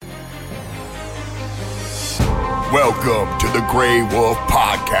Welcome to the Grey Wolf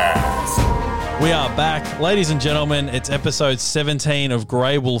Podcast. We are back. Ladies and gentlemen, it's episode 17 of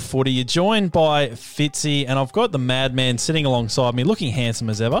Grey Wolf Footy. You're joined by Fitzy, and I've got the madman sitting alongside me, looking handsome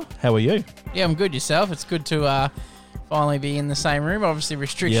as ever. How are you? Yeah, I'm good. Yourself? It's good to finally be in the same room. Obviously,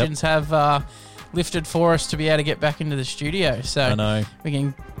 restrictions have lifted for us to be able to get back into the studio. So I know. We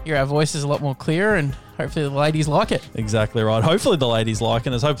can hear our voices a lot more clear, and hopefully the ladies like it. Exactly right. Hopefully the ladies like it.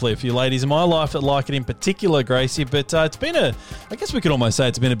 There's hopefully a few ladies in my life that like it in particular, Gracie. But it's been I guess we could almost say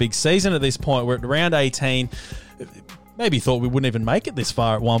it's been a big season at this point. We're at round 18. Maybe thought we wouldn't even make it this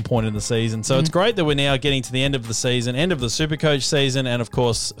far at one point in the season. So it's great that we're now getting to the end of the season, end of the Supercoach season, and of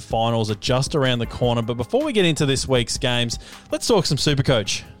course, finals are just around the corner. But before we get into this week's games, let's talk some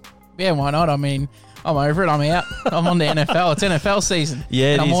Supercoach. Yeah, why not? I mean, I'm over it. I'm out. I'm on the NFL. It's NFL season.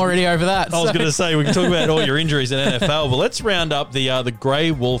 Yeah, and I'm already over that. I was going to say, we can talk about all your injuries in NFL, but let's round up the Grey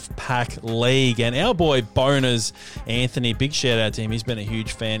Wolf Pack League. And our boy Boners, Anthony, big shout out to him. He's been a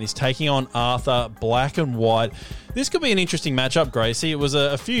huge fan. He's taking on Arthur, black and white. This could be an interesting matchup, Gracie. It was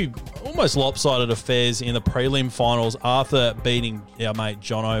a few almost lopsided affairs in the prelim finals. Arthur beating our mate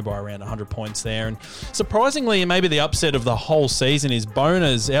Jono by around 100 points there. And surprisingly, maybe the upset of the whole season is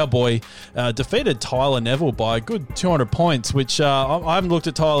Boners, our boy, defeated Tyler Neville by a good 200 points, which I haven't looked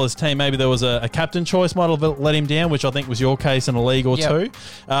at Tyler's team. Maybe there was a captain choice might have let him down, which I think was your case in a league or two.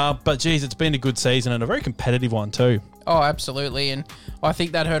 But, geez, it's been a good season and a very competitive one too. Oh, absolutely. And I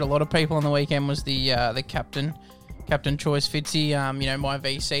think that hurt a lot of people on the weekend was the captain choice, Fitzy. My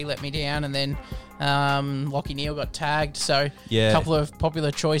VC let me down, and then Lockie Neal got tagged. So a couple of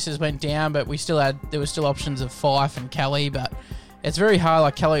popular choices went down, but there were still options of Fife and Kelly, but it's very hard.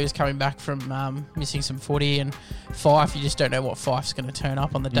 Like Kelly was coming back from missing some footy, and Fife, you just don't know what Fife's going to turn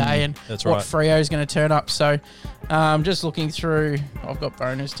up on the day, and that's what right. Freo's going to turn up. So just looking through, I've got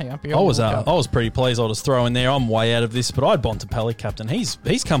Boners team up here. I was pretty pleased. I'll just throw in there. I'm way out of this, but I had Bontempelli captain.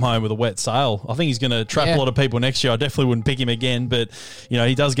 He's come home with a wet sail. I think he's going to trap a lot of people next year. I definitely wouldn't pick him again, but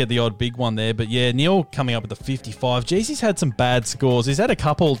he does get the odd big one there. But yeah, Neil coming up with the 55. Geez, he's had some bad scores. He's had a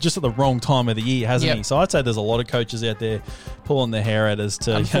couple just at the wrong time of the year, hasn't he? So I'd say there's a lot of coaches out there pulling their hair out as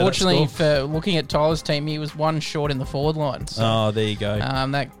to. Unfortunately, for looking at Tyler's team, he was one short in the forward line. So, there you go.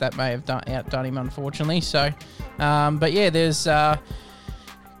 That may have outdone him, unfortunately. So, but yeah, there's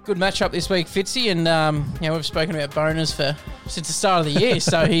good matchup this week, Fitzy, and we've spoken about Boners since the start of the year.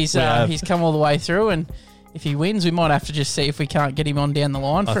 So he's come all the way through, and if he wins, we might have to just see if we can't get him on down the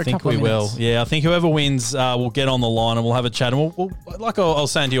line for a couple of minutes. I think we will. Yeah, I think whoever wins will get on the line and we'll have a chat. And we'll like I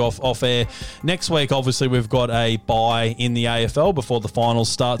was saying to you off air, next week, obviously, we've got a bye in the AFL before the finals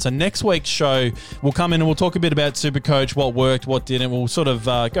start. So next week's show, we'll come in and we'll talk a bit about Supercoach, what worked, what didn't. We'll sort of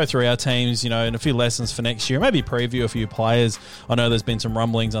go through our teams, and a few lessons for next year. Maybe preview a few players. I know there's been some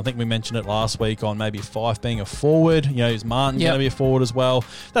rumblings. I think we mentioned it last week on maybe Fife being a forward. Is Martin going to be a forward as well?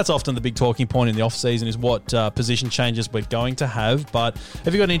 That's often the big talking point in the off-season is what position changes we're going to have. But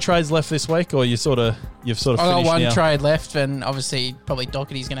have you got any trades left this week, or you've sort of finished now? I got one trade left, and obviously probably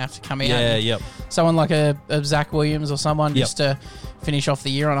Doherty's going to have to come out. Yeah, Someone like a Zach Williams or someone just to finish off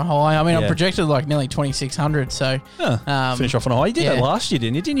the year on a high. I mean, I'm projected like nearly 2,600. So finish off on a high. You did that last year,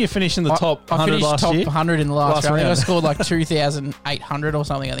 didn't you? Didn't you finish in the top 100 last year? I finished top 100 in the last round. I scored like 2,800 or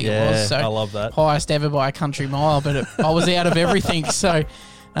something. I think it was. So I love that. Highest ever by a country mile, but I was out of everything. So.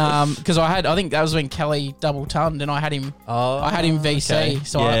 Because I think that was when Kelly double tonned and I had him VC, okay.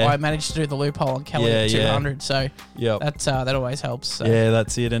 So I managed to do the loophole on Kelly at 200. So that always helps. So. Yeah,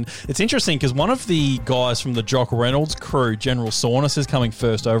 that's it. And it's interesting because one of the guys from the Jock Reynolds crew, General Saunus, is coming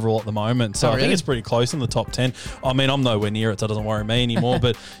first overall at the moment. So I think it's pretty close in the top 10. I mean, I'm nowhere near it, so it doesn't worry me anymore.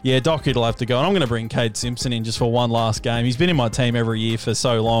 But yeah, Docky will have to go. And I'm going to bring Cade Simpson in just for one last game. He's been in my team every year for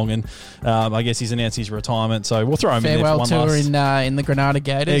so long, and I guess he's announced his retirement. So we'll throw him in there for one tour last. in the Granada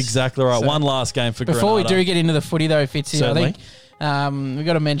Gators. Exactly right. So one last game for Before Granada. We do get into the footy, though, Fitzy, Certainly. I think we've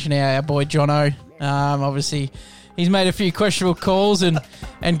got to mention our boy Jono. Obviously, he's made a few questionable calls and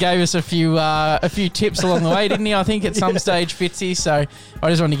gave us a few tips along the way, didn't he? I think at some stage, Fitzy. So I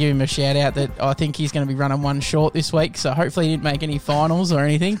just wanted to give him a shout out that I think he's going to be running one short this week. So hopefully he didn't make any finals or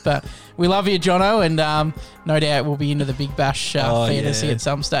anything. But we love you, Jono, and no doubt we'll be into the Big Bash fantasy at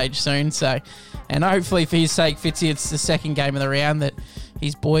some stage soon. So, and hopefully for his sake, Fitzy, it's the second game of the round that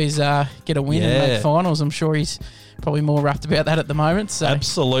his boys get a win and make finals. I'm sure he's probably more wrapped about that at the moment. So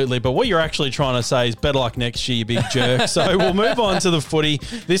Absolutely. But what you're actually trying to say is better luck next year, you big jerk. So we'll move on to the footy.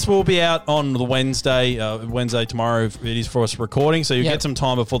 This will be out on the Wednesday tomorrow. It is for us recording. So you get some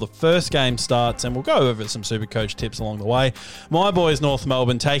time before the first game starts, and we'll go over some Supercoach tips along the way. My boys, North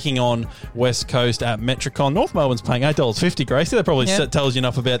Melbourne, taking on West Coast at Metricon. North Melbourne's paying $8.50, Gracie. That probably tells you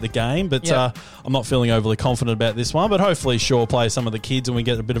enough about the game, but I'm not feeling overly confident about this one. But hopefully Shaw plays some of the kids and we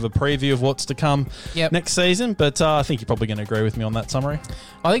get a bit of a preview of what's to come next season. But I think you're probably going to agree with me on that summary.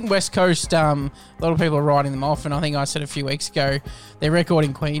 I think West Coast, a lot of people are writing them off, and I think I said a few weeks ago their record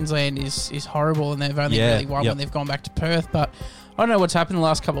in Queensland is horrible, and they've only really won when they've gone back to Perth. But I don't know what's happened the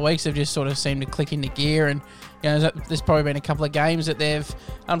last couple of weeks. They've just sort of seemed to click into gear, and there's probably been a couple of games that they've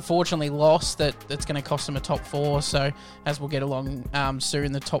unfortunately lost that's going to cost them a top 4. So as we'll get along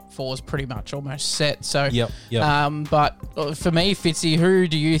soon, the top 4 is pretty much almost set. So but for me, Fitzy, who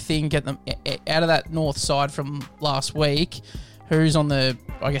do you think out of that north side from last week, who's on the,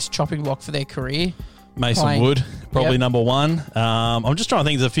 I guess, chopping block for their career? Mason Wood, probably number one. I'm just trying to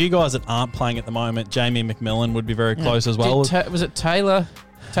think. There's a few guys that aren't playing at the moment. Jamie McMillan would be very close as well. Was it Taylor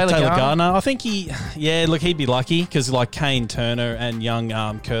Gardner? I think he'd be lucky because like Kane Turner and young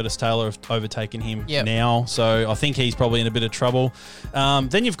Curtis Taylor have overtaken him now. So I think he's probably in a bit of trouble.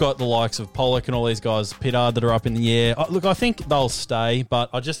 Then you've got the likes of Pollock and all these guys, Pittard, that are up in the air. Look, I think they'll stay, but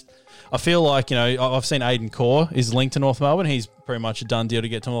I feel like, I've seen Aiden Core is linked to North Melbourne. He's pretty much a done deal to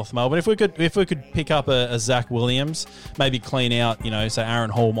get to North Melbourne. If we could pick up a Zach Williams, maybe clean out, so Aaron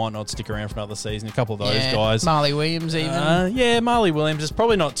Hall might not stick around for another season. A couple of those guys. Marley Williams even. Marley Williams. There's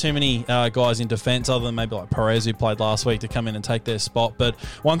probably not too many guys in defence other than maybe like Perez, who played last week, to come in and take their spot. But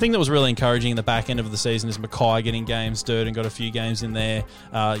one thing that was really encouraging in the back end of the season is Mackay getting games. Durden got a few games in there.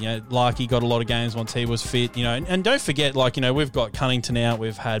 Larkey got a lot of games once he was fit. And don't forget, we've got Cunnington out.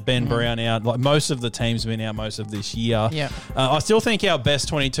 We've had Ben Brown out. Like most of the teams have been out most of this year. Yeah. I still think our best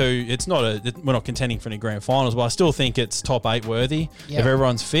 22. We're not contending for any grand finals, but I still think it's top 8 worthy if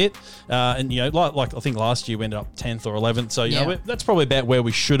everyone's fit. Like I think last year we ended up 10th or 11th. So that's probably about where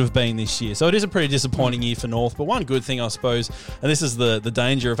we should have been this year. So it is a pretty disappointing year for North. But one good thing, I suppose, and this is the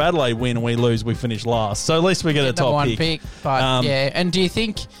danger: if Adelaide win and we lose, we finish last. So at least we get a top pick. But and do you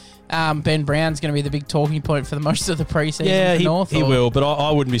think Ben Brown's going to be the big talking point for the most of the preseason for North? He will, but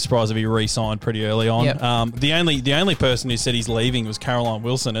I wouldn't be surprised if he re-signed pretty early on. Yep. The only person who said he's leaving was Caroline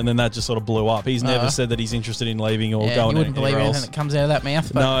Wilson, and then that just sort of blew up. He's never said that he's interested in leaving or going anywhere else. You wouldn't believe anything that comes out of that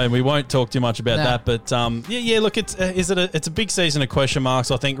mouth. But no, and we won't talk too much about that. But look, it's a big season of question marks.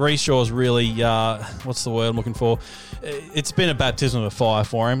 I think Reece Shaw's really what's the word I'm looking for? It's been a baptism of fire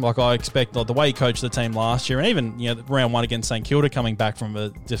for him. Like I expect, the way he coached the team last year, and even round 1 against St Kilda, coming back from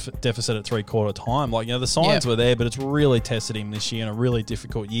a deficit at 3/4 time. The signs were there, but it's really tested him this year in a really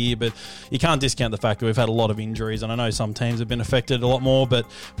difficult year. But you can't discount the fact that we've had a lot of injuries, and I know some teams have been affected a lot more, but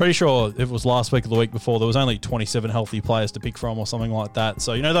pretty sure if it was last week or the week before, there was only 27 healthy players to pick from or something like that.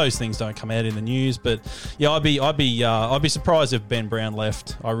 So, those things don't come out in the news. But I'd be surprised if Ben Brown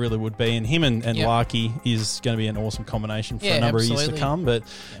left. I really would be. And him and Larkey is going to be an awesome combination for a number of years to come. But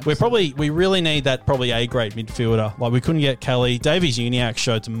we really need that probably A-grade midfielder. Like we couldn't get Kelly. Davies Uniacke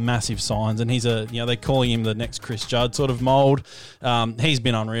showed some massive signs, and he's they're calling him the next Chris Judd sort of mould. He's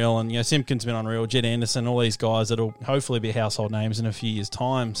been unreal, and Simpkin's been unreal. Jed Anderson, all these guys that'll hopefully be household names in a few years'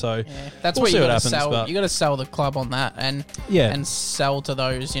 time. So that's we'll what you got to happens, sell. You got to sell the club on that, and sell to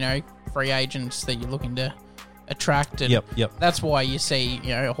those free agents that you're looking to attract. And that's why you see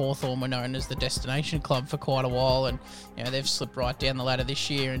Hawthorn were known as the destination club for quite a while, and they've slipped right down the ladder this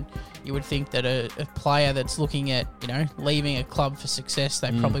year. And you would think that a player that's looking at leaving a club for success,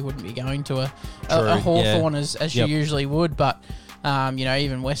 they probably wouldn't be going to a Hawthorn as you usually would. But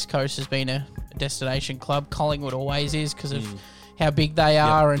even West Coast has been a destination club. Collingwood always is because of how big they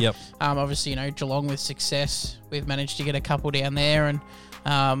are, and obviously Geelong with success, we've managed to get a couple down there. And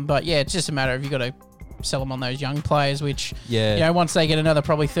but it's just a matter of you got to sell them on those young players, which once they get another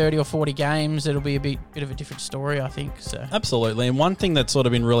probably 30 or 40 games, it'll be a bit of a different story, I think. So absolutely. And one thing that's sort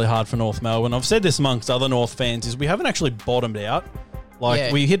of been really hard for North Melbourne, I've said this amongst other North fans, is we haven't actually bottomed out.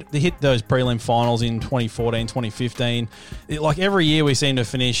 We hit those prelim finals in 2014, 2015. Every year we seem to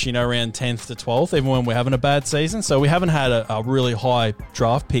finish, around 10th to 12th, even when we're having a bad season. So we haven't had a really high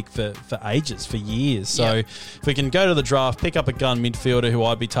draft pick for ages, for years. So if we can go to the draft, pick up a gun midfielder who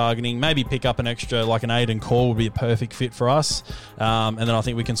I'd be targeting, maybe pick up an extra, like an Aiden Core would be a perfect fit for us. And then I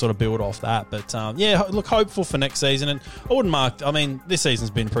think we can sort of build off that. But look, hopeful for next season. And I wouldn't mark, this season's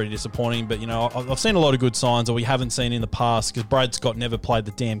been pretty disappointing, but I've seen a lot of good signs that we haven't seen in the past, because Brad Scott never never played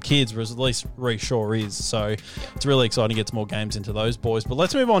the damn kids, whereas at least Reece Shaw is. So it's really exciting to get some more games into those boys. But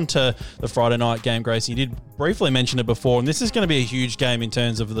let's move on to the Friday night game, Gracie. You did briefly mention it before, and this is going to be a huge game in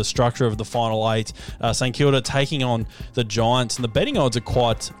terms of the structure of the final 8. St Kilda taking on the Giants, and the betting odds are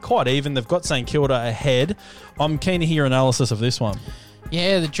quite even. They've got St Kilda ahead. I'm keen to hear your analysis of this one.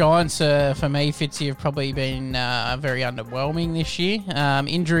 Yeah, the Giants, for me, Fitzy, have probably been very underwhelming this year.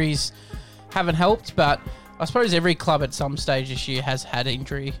 Injuries haven't helped, but I suppose every club at some stage this year has had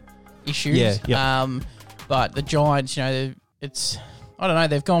injury issues. Yeah. But the Giants, I don't know,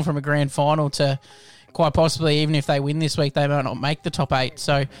 they've gone from a grand final to quite possibly, even if they win this week, they might not make the top 8.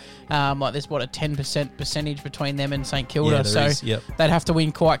 So, there's a 10% percentage between them and St Kilda. Yeah, they'd have to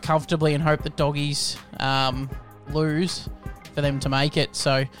win quite comfortably and hope the Doggies lose for them to make it.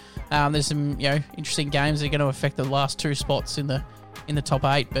 So, there's some interesting games that are going to affect the last 2 spots in the top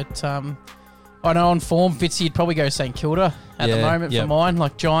 8. But I know on form, Fitzy, you'd probably go St Kilda at the moment for mine.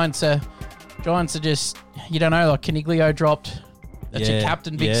 Like Giants are just, you don't know. Like Caniglio dropped. That's your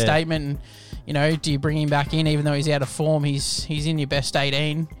captain, big statement. And, do you bring him back in even though he's out of form? He's in your best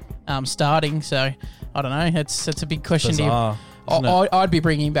 18 starting. So I don't know. It's a big question. Bizarre, I'd be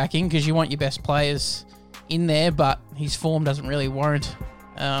bringing him back in because you want your best players in there, but his form doesn't really warrant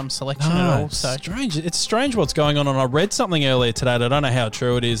selection at all. So strange. It's strange what's going on. And I read something earlier today, and I don't know how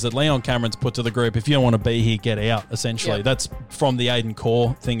true it is, that Leon Cameron's put to the group, if you don't want to be here, get out, essentially. Yep. That's from the Aiden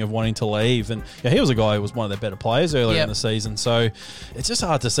Core thing of wanting to leave. And he was a guy who was one of their better players earlier in the season. So it's just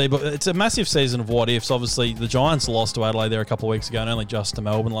hard to see. But it's a massive season of what-ifs. Obviously, the Giants lost to Adelaide there a couple of weeks ago and only just to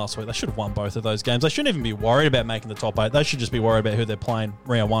Melbourne last week. They should have won both of those games. They shouldn't even be worried about making the top 8. They should just be worried about who they're playing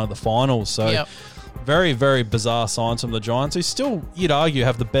round 1 of the finals. So very, very bizarre signs from the Giants, who still, you'd argue,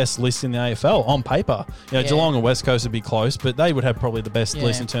 have the best list in the AFL on paper. Geelong and West Coast would be close, but they would have probably the best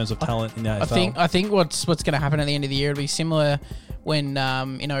list in terms of talent in the AFL. I think what's going to happen at the end of the year will be similar when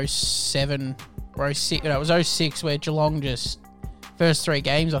in 07 or 06, it was 06 where Geelong just first 3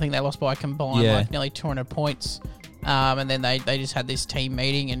 games, I think they lost by a combined nearly 200 points. And then they just had this team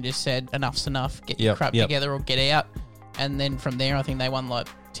meeting and just said enough's enough, get your crap together or get out. And then from there, I think they won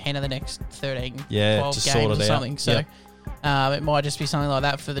 10 of the next 13, 12 games or something. So it might just be something like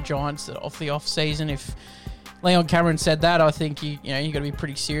that for the Giants off the off season. If Leon Cameron said that, I think you got to be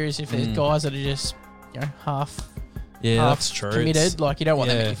pretty serious if there's guys that are just half that's true. Committed. You don't want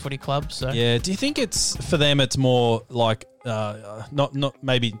them at your footy club. So do you think it's for them? It's more like not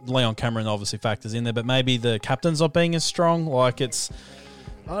maybe Leon Cameron obviously factors in there, but maybe the captain's not being as strong.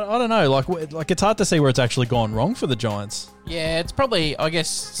 I don't know. Like it's hard to see where it's actually gone wrong for the Giants. Yeah, it's probably, I guess,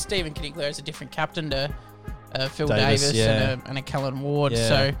 Stephen Caniglio is a different captain to Phil Davis and a Callan Ward. Yeah.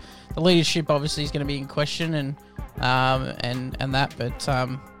 So the leadership obviously is going to be in question and that. But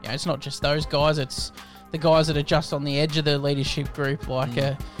it's not just those guys. It's the guys that are just on the edge of the leadership group, like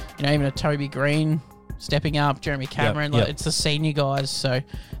even a Toby Green stepping up, Jeremy Cameron. It's the senior guys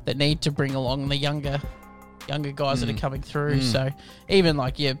that need to bring along the younger guys that are coming through. So even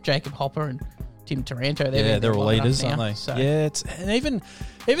Jacob Hopper and Tim Taranto, they're all leaders, aren't they? So. Yeah, and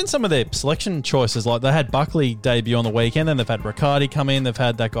even some of their selection choices, like they had Buckley debut on the weekend, and they've had Riccardi come in, they've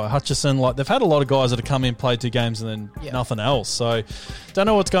had that guy Hutchison, they've had a lot of guys that have come in, played 2 games, and then nothing else. So don't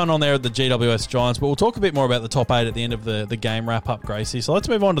know what's going on there at the GWS Giants, but we'll talk a bit more about the top 8 at the end of the game wrap-up, Gracie. So let's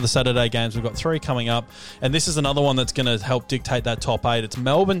move on to the Saturday games. We've got 3 coming up, and this is another one that's going to help dictate that top 8. It's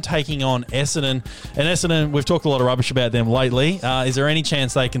Melbourne taking on Essendon, and Essendon, we've talked a lot of rubbish about them lately. Is there any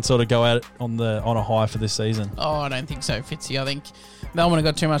chance they can sort of go out on a high for this season? Oh, I don't think so, Fitzy. I think Melbourne have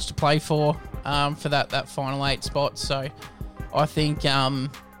got too much to play for that final 8 spot. So I think Melbourne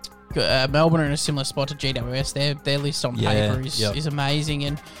are in a similar spot to GWS. Their list on paper is amazing,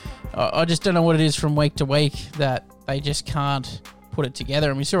 and I just don't know what it is from week to week that they just can't put it together.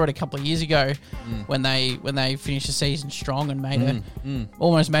 And we saw it a couple of years ago when they finished the season strong and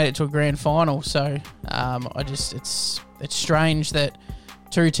almost made it to a grand final. So it's strange that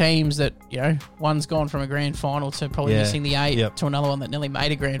 2 teams that, one's gone from a grand final to probably missing the 8 to another one that nearly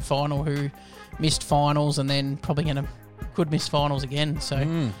made a grand final who missed finals and then probably could miss finals again. So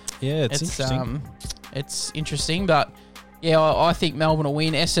it's interesting. It's interesting, but I think Melbourne will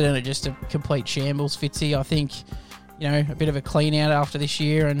win. Essendon are just a complete shambles, Fitzy. I think, a bit of a clean out after this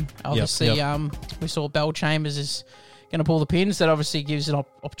year, and obviously we saw Bell Chambers is going to pull the pins. That obviously gives an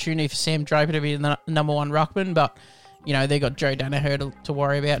opportunity for Sam Draper to be the number 1 ruckman, but they got Joe Danaher to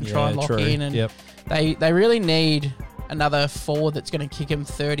worry about and try and lock in. And they really need another forward that's going to kick him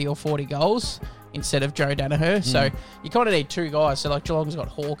 30 or 40 goals instead of Joe Danaher. So you kind of need 2 guys. So Geelong's got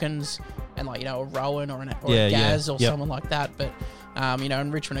Hawkins and a Rowan or a Gaz or someone like that. But,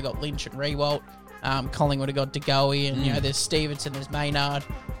 and Richmond have got Lynch and Rewalt. Collingwood have got De Goey, and there's Stevenson, there's Maynard,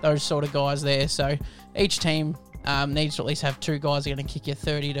 those sort of guys there. So each team needs to at least have 2 guys that are going to kick you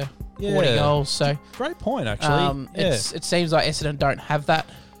 30 to 40 goals. So great point, actually. It seems like Essendon don't have that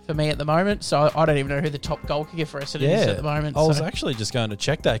for me at the moment, so I don't even know who the top goal kicker for Essendon is at the moment. I was actually just going to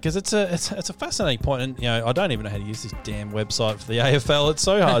check that because it's a fascinating point, and I don't even know how to use this damn website for the AFL. It's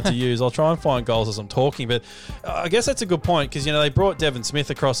so hard to use. I'll try and find goals as I'm talking, but I guess that's a good point because they brought Devon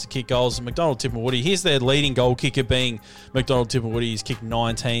Smith across to kick goals, and McDonald Tipperwoody. Here's their leading goal kicker being McDonald Tipperwoody. He's kicked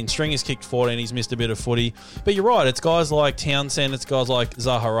 19. Stringer's kicked 14. He's missed a bit of footy, but you're right. It's guys like Townsend. It's guys like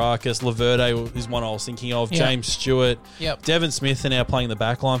Zaharakis. Laverde is one I was thinking of. James Stewart. Devon Smith are now playing the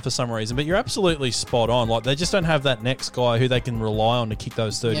back line for some reason, but you're absolutely spot on. Like, they just don't have that next guy who they can rely on to kick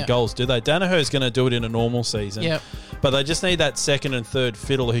those 30 goals, do they? Danaher's going to do it in a normal season, but they just need that second and third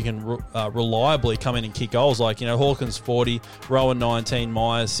fiddle who can reliably come in and kick goals. Like, Hawkins 40, Rowan 19,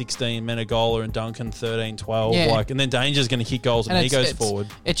 Myers 16, Menegola and Duncan 13, 12. And then Danger's going to kick goals and he goes forward.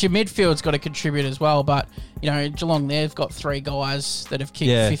 It's your midfield's got to contribute as well, but Geelong, they've got 3 guys that have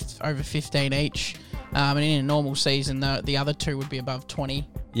kicked over 15 each. And in a normal season, the other 2 would be above 20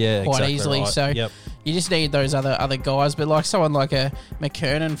 quite exactly easily. Right. So you just need those other guys. But like someone like a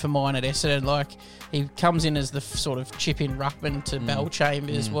McKernan for mine at Essendon, like he comes in as the sort of chip-in ruckman to Bell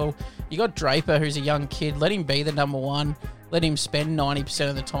Chambers. Well, you got Draper, who's a young kid. Let him be the number 1. Let him spend 90%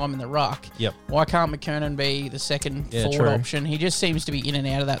 of the time in the ruck. Why can't McKernan be the second forward option? He just seems to be in and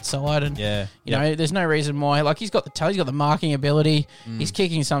out of that side. And, there's no reason why. Like, he's got the talent, he's got the marking ability. He's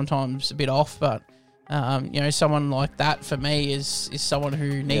kicking sometimes a bit off, but... someone like that for me is someone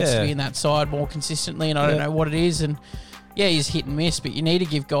who needs to be in that side more consistently, and I don't know what it is. And he's hit and miss, but you need to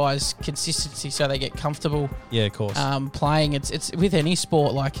give guys consistency so they get comfortable. Yeah, of course. Playing it's with any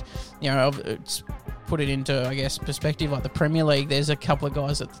sport. Like it's put it into perspective. Like the Premier League, there's a couple of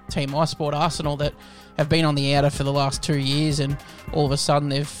guys at the team I support, Arsenal, that have been on the outer for the last 2 years, and all of a sudden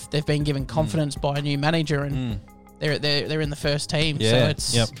they've been given confidence by a new manager and. They're in the first team, so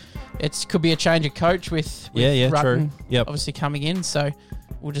it could be a change of coach with Rutten obviously coming in. So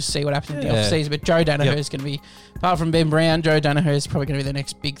we'll just see what happens in the off-season. But Joe Danaher is going to be, apart from Ben Brown, Joe Danaher is probably going to be the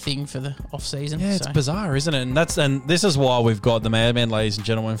next big thing for the off-season. Yeah, it's bizarre, isn't it? And this is why we've got the madman, ladies and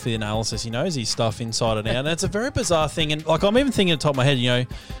gentlemen, for the analysis. He knows his stuff inside and out. And it's a very bizarre thing. And like I'm even thinking at the top of my head,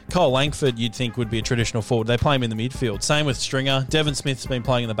 Kyle Langford you'd think would be a traditional forward. They play him in the midfield. Same with Stringer. Devon Smith's been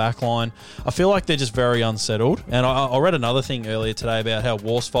playing in the back line. I feel like they're just very unsettled. And I read another thing earlier today about how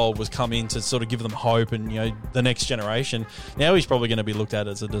Worsfold was coming to sort of give them hope and, the next generation. Now he's probably going to be looked at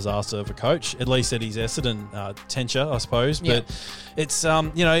as a disaster of a coach, at least at his Essendon tenure, I suppose. But it's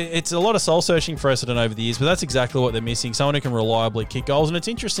it's a lot of soul searching for Essendon over the years, but that's exactly what they're missing. Someone who can reliably kick goals. And it's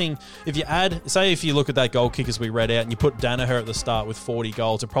interesting, if you look at that goal kick as we read out and you put Danaher at the start with 40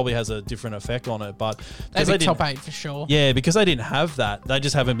 goals, it probably has a different effect on it. But they'd be top 8 for sure. Yeah, because they didn't have that. They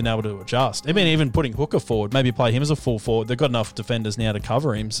just haven't been able to adjust. I mean, even putting Hooker forward, maybe play him as a full forward. They've got enough defenders now to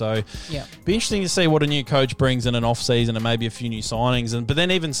cover him. So be interesting to see what a new coach brings in an off season and maybe a few new signings. But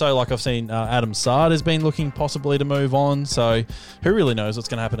then even so, like I've seen Adam Saad has been looking possibly to move on. So who really knows what's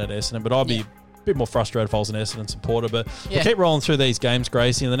going to happen at Essendon? But I'd be a bit more frustrated if I was an Essendon supporter. But we'll keep rolling through these games,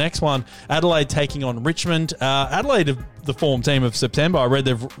 Gracie. And the next one, Adelaide taking on Richmond. Adelaide, the form team of September. I read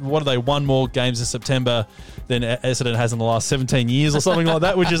they've won more games in September than Essendon has in the last 17 years or something like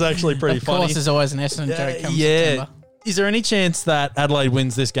that, which is actually pretty funny. Of course, there's always an Essendon joke come September. Is there any chance that Adelaide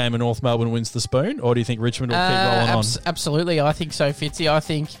wins this game and North Melbourne wins the spoon? Or do you think Richmond will keep rolling on? Absolutely. I think so, Fitzy. I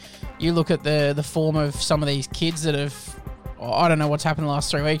think you look at the form of some of these kids that have... I don't know what's happened the last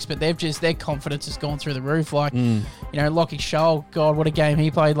 3 weeks, but their confidence has gone through the roof. Like, Lockie Scholl, God, what a game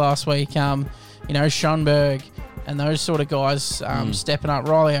he played last week. Schoenberg and those sort of guys stepping up.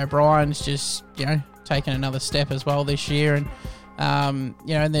 Riley O'Brien's just, taken another step as well this year. And,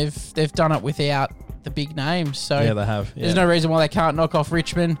 and they've done it without the big names. So they have. There's no reason why they can't knock off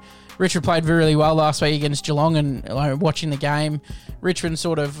Richmond. Richmond played really well last week against Geelong, and watching the game, Richmond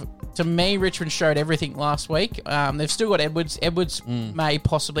showed everything last week. They've still got Edwards. Edwards may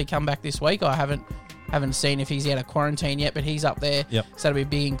possibly come back this week. I haven't seen if he's out of quarantine yet, but he's up there. So that'll be a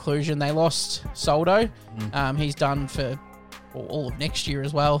big inclusion. They lost Soldo. He's done for all of next year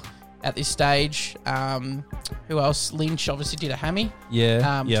as well at this stage. Who else? Lynch obviously did a hammy.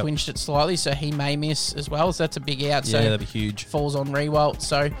 Twinched it slightly, so he may miss as well. So that's a big out. So that'd be huge. Falls on Rewalt.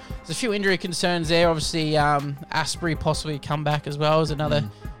 So there's a few injury concerns there. Obviously, Asprey possibly come back as well as another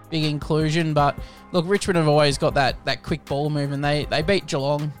big inclusion. But look, Richmond have always got that quick ball movement. They beat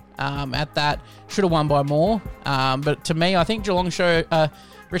Geelong at that. Should have won by more. But to me, I think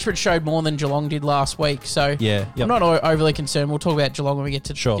Richmond showed more than Geelong did last week. So I'm not overly concerned. We'll talk about Geelong when we get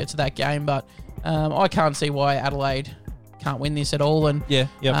to that game. But I can't see why Adelaide can't win this at all, and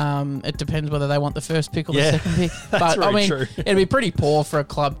it depends whether they want the first pick or the second pick. But I mean, it'd be pretty poor for a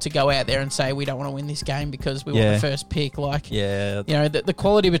club to go out there and say we don't want to win this game because we want the first pick. Like, you know, the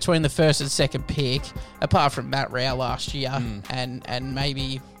quality between the first and second pick, apart from Matt Rao last year, and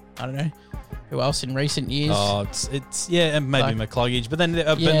maybe I don't know who else in recent years. Oh, it's and maybe McCluggage, but then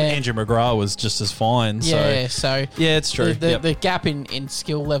but Andrew McGrath was just as fine. So yeah, it's true. The gap in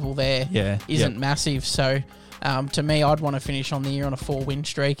skill level there isn't massive. So. To me, I'd want to finish on the year on a 4-win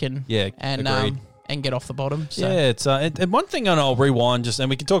streak and get off the bottom. So. Yeah, it's and one thing, and I'll rewind and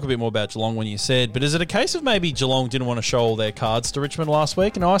we can talk a bit more about Geelong when you said, but is it a case of maybe Geelong didn't want to show all their cards to Richmond last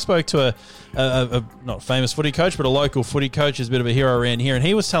week? And I spoke to a not a famous footy coach, but a local footy coach who's a bit of a hero around here, and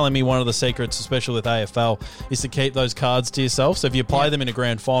he was telling me one of the secrets, especially with AFL, is to keep those cards to yourself. So if you play them in a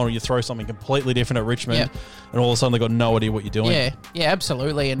grand final, you throw something completely different at Richmond, and all of a sudden they've got no idea what you're doing. Yeah,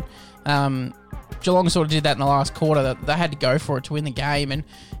 absolutely. And Geelong sort of did that in the last quarter. That they had to go for it to win the game, and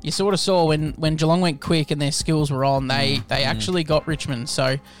you sort of saw when Geelong went quick and their skills were on, they actually got Richmond.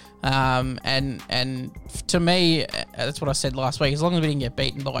 So, and to me, that's what I said last week. As long as we didn't get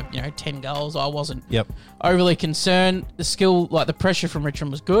beaten by 10 goals, I wasn't overly concerned. The skill, like the pressure from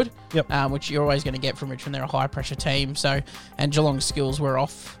Richmond was good, which you're always going to get from Richmond. They're a high pressure team. So, and Geelong's skills were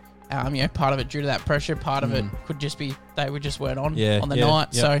off. Part of it due to that pressure, part of it could just be they just weren't on the night.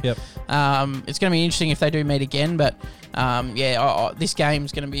 It's going to be interesting if they do meet again. But this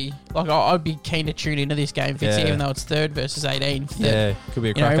game's going to be like I'd be keen to tune into this game, Fitzy, even though it's 3rd versus 18th. Could be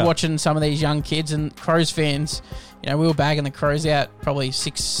a cracker. Watching some of these young kids and Crows fans. We were bagging the Crows out probably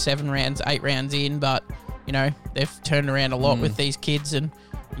 6, 7 rounds, 8 rounds in, but they've turned around a lot with these kids, and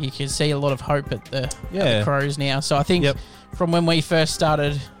you can see a lot of hope at the Crows now. So I think. From when we first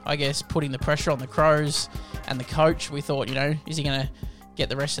started, I guess, putting the pressure on the Crows and the coach, we thought, is he going to get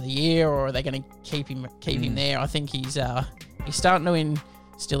the rest of the year, or are they going to keep him there? I think he's starting to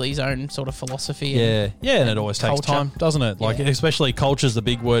instill his own sort of philosophy. And it always takes culture. time, doesn't it? Like, especially culture's the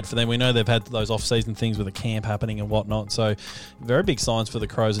big word for them. We know they've had those off-season things with the camp happening and whatnot. So, very big signs for the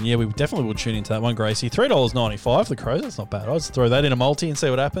Crows. And we definitely will tune into that one, Gracie. $3.95 for the Crows. That's not bad. I'll just throw that in a multi and see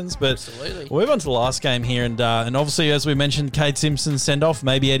what happens. But absolutely. We'll move on to the last game here. And obviously, as we mentioned, Cade Simpson's send-off,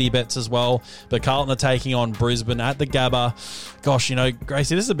 maybe Eddie Betts as well. But Carlton are taking on Brisbane at the Gabba. Gosh,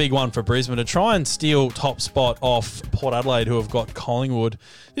 Gracie, this is a big one for Brisbane to try and steal top spot off Port Adelaide, who have got Collingwood.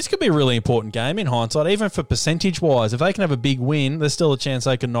 This could be a really important game in hindsight, even for percentage-wise. If they can have a big win, there's still a chance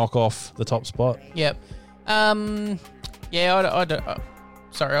they can knock off the top spot. Yep. Sorry,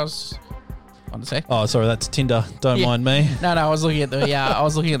 I was on a sec. Oh, sorry, that's Tinder. Don't mind me. No, I was looking at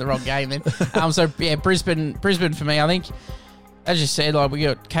the wrong game then. Brisbane for me. I think, as you said, we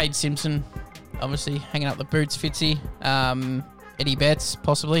got Cade Simpson, obviously hanging up the boots, Fitzy. Eddie Betts,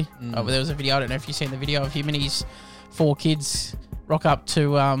 possibly. There was a video. I don't know if you've seen the video of him and his 4 kids rock up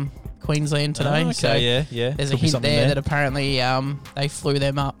to Queensland today. There's a hint there that apparently they flew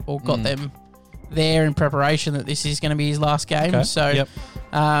them up or got them there in preparation that this is going to be his last game. Okay. So,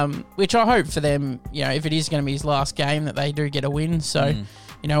 which I hope for them, if it is going to be his last game, that they do get a win. So,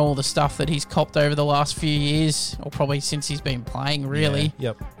 all the stuff that he's copped over the last few years, or probably since he's been playing, really.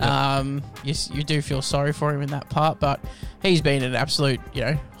 You do feel sorry for him in that part, but he's been an absolute,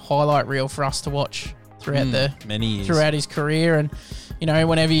 highlight reel for us to watch throughout many years, throughout his career. And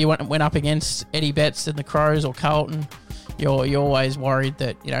whenever you went up against Eddie Betts and the Crows or Carlton, you're always worried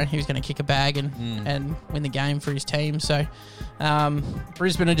that he was going to kick a bag and win the game for his team. So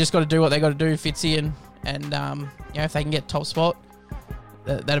Brisbane have just got to do what they got to do, Fitzy, and if they can get top spot,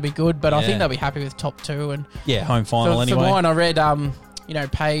 that'll be good. But I think they'll be happy with top 2 and home final anyway. For mine, I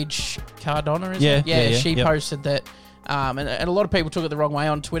read Paige Cardona, she posted that. And a lot of people took it the wrong way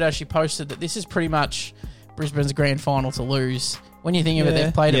on Twitter. She posted that this is pretty much Brisbane's grand final to lose. When you think of it,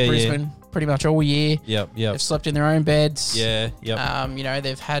 they've played at Brisbane pretty much all year. They've slept in their own beds. They've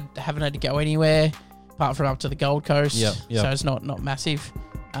haven't had to go anywhere apart from up to the Gold Coast. So it's not massive.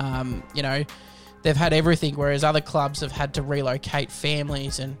 They've had everything, whereas other clubs have had to relocate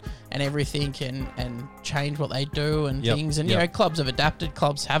families and everything and change what they do and things. And, clubs have adapted,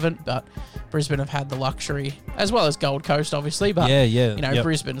 clubs haven't, but Brisbane have had the luxury, as well as Gold Coast, obviously. But,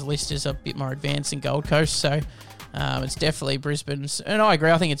 Brisbane's list is a bit more advanced than Gold Coast. So it's definitely Brisbane's. And I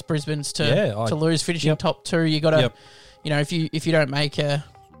agree. I think it's Brisbane's to lose, finishing top 2. You got to, if you don't make a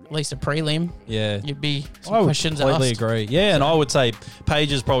at least a prelim, Yeah. you'd be some I would questions completely asked. agree. Yeah, and I would say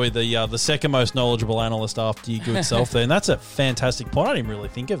Paige is probably the second most knowledgeable analyst after your good self there, and that's a fantastic point. I didn't really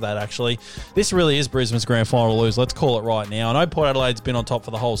think of that, actually. This really is Brisbane's grand final to lose. Let's call it right now. I know Port Adelaide's been on top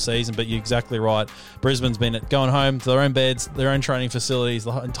for the whole season, but you're exactly right. Brisbane's been going home to their own beds, their own training facilities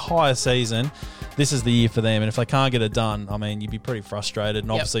the entire season. This is the year for them, and if they can't get it done, I mean, you'd be pretty frustrated.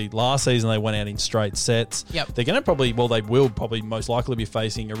 And obviously, last season they went out in straight sets. Yep. They're going to they will probably most likely be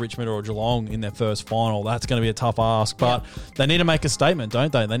facing a Richmond or a Geelong in their first final. That's going to be a tough ask, but they need to make a statement,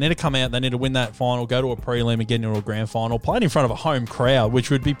 don't they? They need to come out, they need to win that final, go to a prelim and get into a grand final, play it in front of a home crowd, which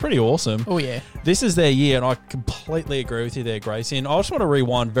would be pretty awesome. Oh, yeah. This is their year, and I completely agree with you there, Gracie. And I just want to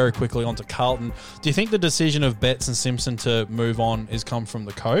rewind very quickly onto Carlton. Do you think the decision of Betts and Simpson to move on has come from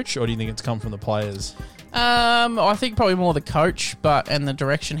the coach, or do you think it's come from the players? I think probably more the coach, and the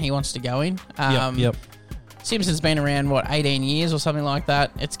direction he wants to go in. Yep. Simpson's been around 18 years or something like that.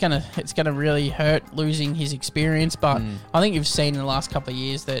 It's gonna really hurt losing his experience, but I think you've seen in the last couple of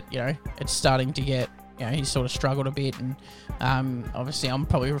years that it's starting to get. He's sort of struggled a bit, and obviously I'm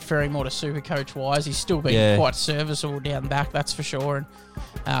probably referring more to Supercoach wise. He's still been quite serviceable down back, that's for sure,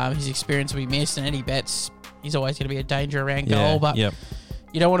 and his experience will be missed. And Eddie Betts, he's always going to be a danger around goal, but.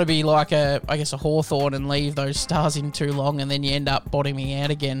 You don't want to be like a Hawthorn and leave those stars in too long, and then you end up bottoming out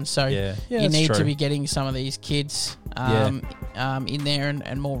again. So you need to be getting some of these kids in there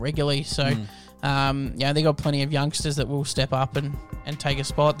and more regularly. So they got plenty of youngsters that will step up and take a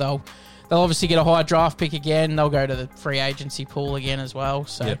spot. They'll obviously get a high draft pick again. They'll go to the free agency pool again as well.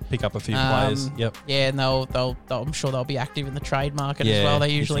 So pick up a few players. Yep. Yeah, and they'll I'm sure they'll be active in the trade market as well.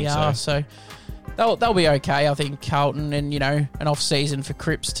 They usually are. So they'll be okay, I think, Carlton, and an off season for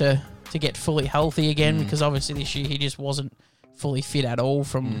Cripps to get fully healthy again, because obviously this year he just wasn't fully fit at all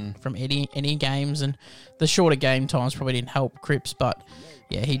from any games, and the shorter game times probably didn't help Cripps, but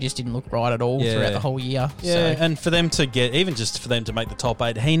he just didn't look right at all throughout the whole year. Yeah, and for them to make the top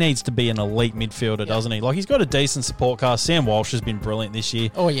 8, he needs to be an elite midfielder, doesn't he? Like, he's got a decent support cast. Sam Walsh has been brilliant this year.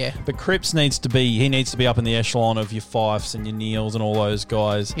 Oh, yeah. But Cripps needs to be up in the echelon of your Fifes and your Neils and all those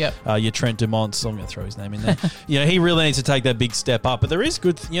guys. Yep. Your Trent Dumonts. I'm going to throw his name in there. He really needs to take that big step up. But there is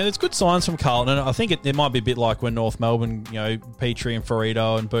there's good signs from Carlton, and I think it might be a bit like when North Melbourne, Petrie and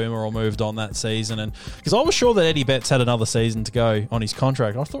Ferrito and Boomer all moved on that season, and because I was sure that Eddie Betts had another season to go on his contract.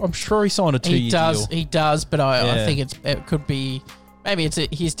 I'm sure he signed a 2-year deal. He does, but I think it could be maybe it's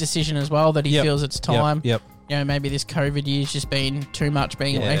his decision as well that he feels it's time. Yep. Maybe this COVID year's just been too much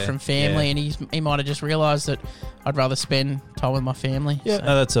being away from family, and he might have just realised that I'd rather spend time with my family. Yeah, so.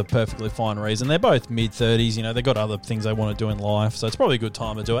 No, that's a perfectly fine reason. They're both mid-30s, they've got other things they want to do in life, so it's probably a good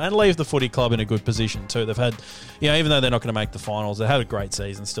time to do it. And leave the footy club in a good position too. They've had, even though they're not going to make the finals, they've had a great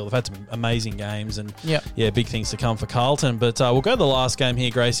season still. They've had some amazing games, and big things to come for Carlton. But we'll go to the last game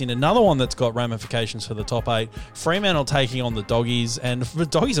here, Gracie, and another one that's got ramifications for the top 8. Fremantle taking on the Doggies, and the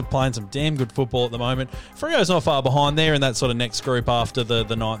Doggies are playing some damn good football at the moment. Freo's not far behind there in that sort of next group after the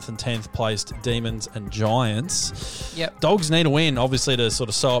 9th and 10th placed Demons and Giants. Yep. Dogs need a win, obviously, to sort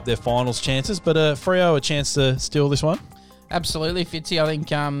of sew up their finals chances, but Freo a chance to steal this one? Absolutely, Fitzy. I think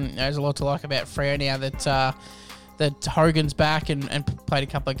there's a lot to like about Freo now that Hogan's back and played a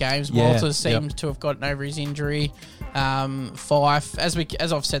couple of games. Walters seems to have gotten over his injury. Fife, as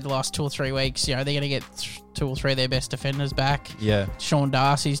I've said the last 2 or 3 weeks, they're going to get 2 or 3 of their best defenders back. Yeah. Sean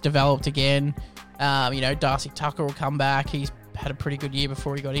Darcy's developed again. Darcy Tucker will come back. He's had a pretty good year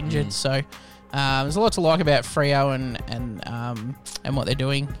before he got injured. So there's a lot to like about Freo and what they're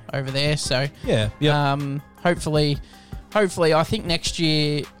doing over there. So hopefully, I think next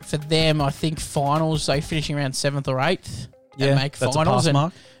year for them, I think finals, they finishing around 7th or 8th and make that's finals, a pass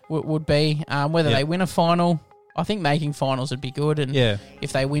mark. Would be whether they win a final. I think making finals would be good, and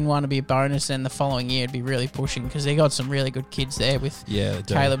if they win one, it'd be a bonus. And the following year, it'd be really pushing because they got some really good kids there with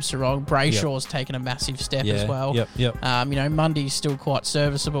Caleb Sarong. Brayshaw's taken a massive step as well. Mundy's still quite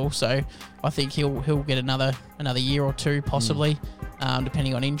serviceable, so I think he'll get another year or 2 possibly,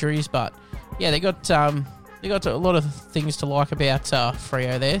 depending on injuries. But they got a lot of things to like about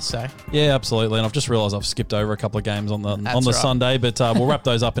Freo there. So absolutely. And I've just realised I've skipped over a couple of games on the Sunday, but we'll wrap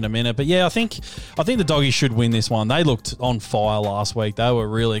those up in a minute. But I think the Doggies should win this one. They looked on fire last week. They were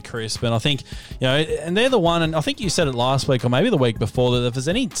really crisp, and I think and they're the one. And I think you said it last week or maybe the week before that if there's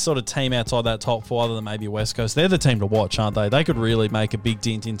any sort of team outside that top 4 other than maybe West Coast, they're the team to watch, aren't they? They could really make a big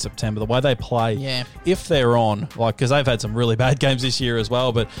dent in September. The way they play, if they're on, because they've had some really bad games this year as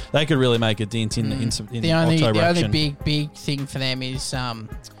well, but they could really make a dent in the only big thing for them is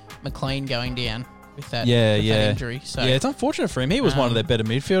McLean going down with that injury. So it's unfortunate for him. He was one of their better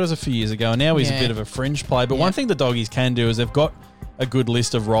midfielders a few years ago, and now he's a bit of a fringe play. But one thing the Doggies can do is they've got a good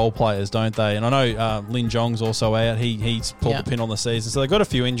list of role players, don't they? And I know Lin Jong's also out. He's pulled the pin on the season. So they've got a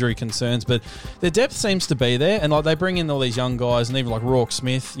few injury concerns, but their depth seems to be there. And like they bring in all these young guys, and even like Rourke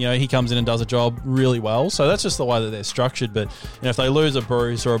Smith, he comes in and does a job really well. So that's just the way that they're structured. But if they lose a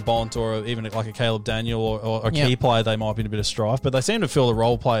Bruce or a Bont or even like a Caleb Daniel or a key player, they might be in a bit of strife. But they seem to fill the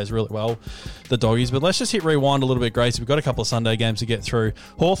role players really well, the Doggies. But let's just hit rewind a little bit, Gracie. We've got a couple of Sunday games to get through.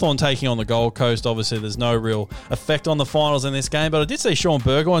 Hawthorn taking on the Gold Coast. Obviously, there's no real effect on the finals in this game, but I did see Sean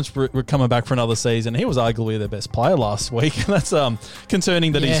Burgoyne's coming back for another season. He was arguably their best player last week. That's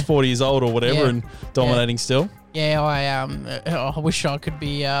concerning that he's 40 years old or whatever and dominating still. Yeah, I wish I could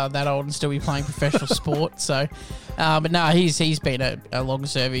be that old and still be playing professional sport. So, but no, he's been a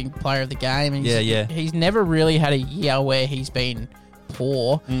long-serving player of the game. And he's never really had a year where he's been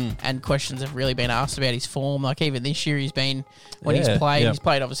poor and questions have really been asked about his form. Like even this year he's played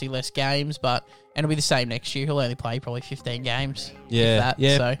obviously less games, but and it'll be the same next year. He'll only play probably 15 games. But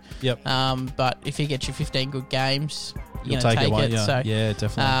if he gets you 15 good games, you'll take it. So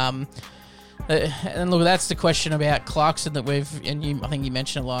definitely. And look, that's the question about Clarkson that I think you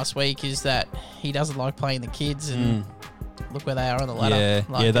mentioned it last week, is that he doesn't like playing the kids, and look where they are on the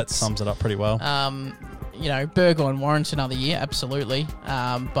ladder. That sums it up pretty well. Burgoyne warrants another year, absolutely.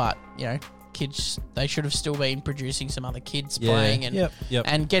 But kids, they should have still been producing some other kids playing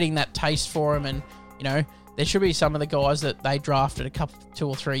and getting that taste for them. And there should be some of the guys that they drafted 2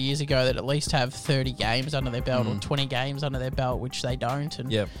 or 3 years ago that at least have 30 games under their belt or 20 games under their belt, which they don't.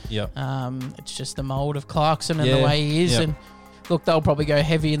 And it's just the mould of Clarkson and the way he is. And look, they'll probably go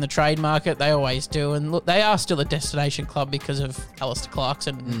heavy in the trade market. They always do. And look, they are still a destination club because of Alistair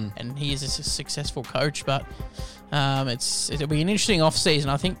Clarkson, and he is a successful coach. But it'll be an interesting off season.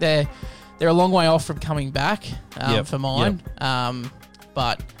 I think they're a long way off from coming back for mine.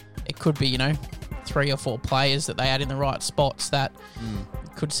 But it could be 3 or 4 players that they add in the right spots that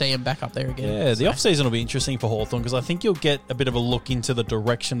could see them back up there again. Yeah, the off-season will be interesting for Hawthorn because I think you'll get a bit of a look into the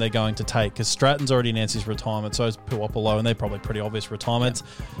direction they're going to take, because Stratton's already announced his retirement, so is Puopolo, and they're probably pretty obvious retirements.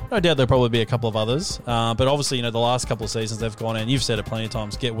 No doubt there'll probably be a couple of others, but obviously, the last couple of seasons they've gone in, you've said it plenty of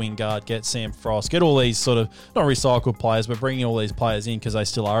times, get Wingard, get Sam Frost, get all these sort of, not recycled players, but bringing all these players in because they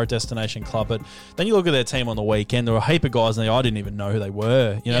still are a destination club. But then you look at their team on the weekend, there were a heap of guys in there I didn't even know who they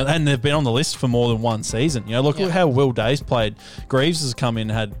were, and they've been on the list for more than one season. Look how Will Days played. Greaves has come in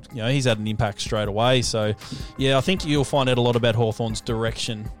and had, he's had an impact straight away. So, I think you'll find out a lot about Hawthorn's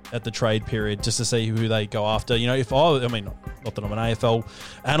direction at the trade period just to see who they go after. If not that I'm an AFL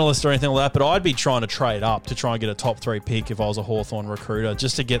analyst or anything like that, but I'd be trying to trade up to try and get a top 3 pick if I was a Hawthorn recruiter,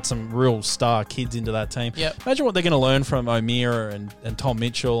 just to get some real star kids into that team. Imagine what they're going to learn from O'Meara and Tom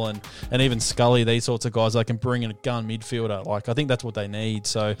Mitchell and even Scully, these sorts of guys that can bring in a gun midfielder. Like, I think that's what they need.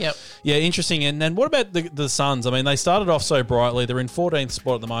 So, interesting. And then what about the Suns? They started off so brightly. They're in 14th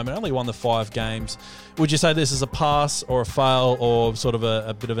spot at the moment, only won the 5 games. Would you say this is a pass or a fail or sort of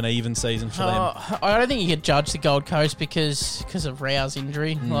a bit of an even season for them? I don't think you could judge the Gold Coast because of Rao's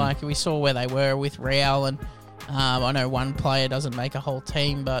injury. Like, we saw where they were with Rao, and I know one player doesn't make a whole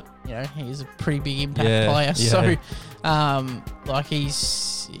team, but he's a pretty big impact player. So,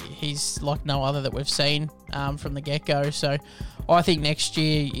 he's like no other that we've seen from the get-go. So, I think next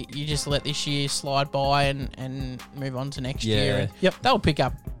year you just let this year slide by and move on to next year. And they'll pick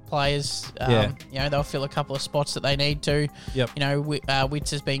up players. They'll fill a couple of spots that they need to.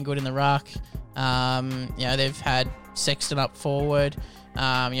 Witts has been good in the ruck. They've had Sexton up forward.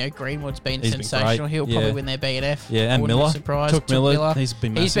 Greenwood's been sensational. He'll probably win their BNF. And Miller. Took Miller. He's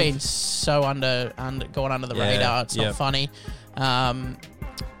been massive. He's been so gone under the radar. It's not funny.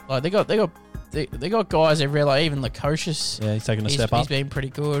 They got guys everywhere, like even Lukosius. He's taking a step up. He's been pretty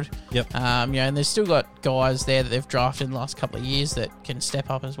good. And they've still got guys there that they've drafted in the last couple of years that can step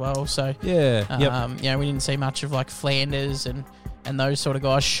up as well. So we didn't see much of like Flanders and those sort of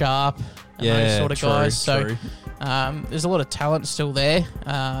guys, Sharp and those sort of guys. So there's a lot of talent still there.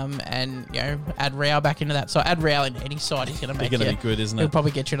 Add Rao back into that. So add Rao in any side, he's going to be good, isn't it? He'll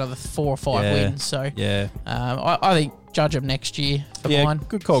probably get you another 4 or 5 wins. So I think judge them next year for mine.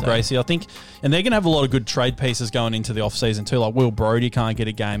 Good call, Gracie. I think, and they're going to have a lot of good trade pieces going into the off-season too. Like Will Brodie can't get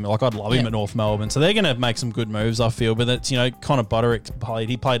a game. Like, I'd love him at North Melbourne. So they're going to make some good moves, I feel. But it's, Connor Butterick played.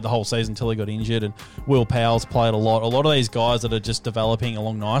 He played the whole season until he got injured, and Will Powell's played a lot. A lot of these guys that are just developing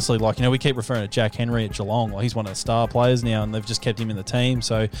along nicely. Like, we keep referring to Jack Henry at Geelong. Like, he's one of the star players now, and they've just kept him in the team.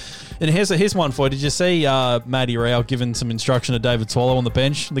 So, and here's one for you. Did you see Matty Rao giving some instruction to David Swallow on the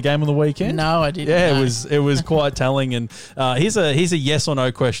bench the game on the weekend? No, I didn't. Yeah, it was quite telling. And here's a yes or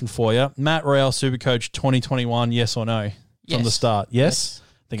no question for you. Matt Rao, Supercoach 2021, yes or no from the start? Yes.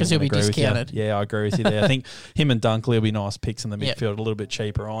 think 'Cause I'm he'll gonna be agree with you. discounted. Yeah, I agree with you there. I think him and Dunkley will be nice picks in the Yep. midfield, a little bit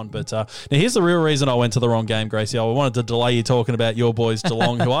cheaper on. But now here's the real reason I went to the wrong game, Gracie. I wanted to delay you talking about your boys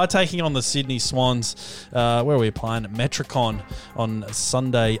Geelong, who are taking on the Sydney Swans. Where are we playing? At Metricon on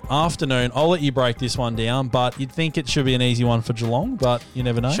Sunday afternoon. I'll let you break this one down, but you'd think it should be an easy one for Geelong, but you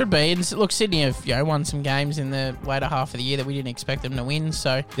never know. Should be. And look, Sydney have won some games in the later half of the year that we didn't expect them to win.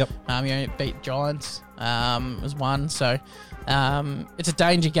 So Yep. beat Giants was one. So it's a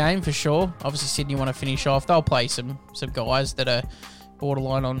danger game for sure. Obviously, Sydney want to finish off. They'll play some guys that are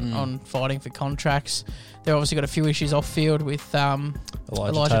borderline on fighting for contracts. They've obviously got a few issues off field with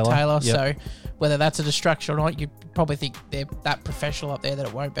Elijah Taylor. Yep. So whether that's a distraction or not, you probably think they're that professional up there that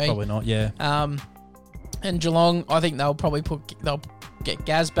it won't be. Probably not, yeah. And Geelong, I think they'll get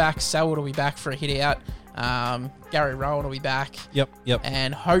Gaz back. Selwood will be back for a hit out. Gary Rowan will be back. Yep.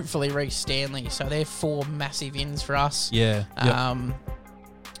 And hopefully Reece Stanley. So they're 4 massive ins for us. Yeah. Yep.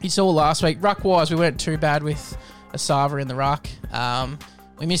 You saw last week, ruck-wise, we weren't too bad with Asava in the ruck.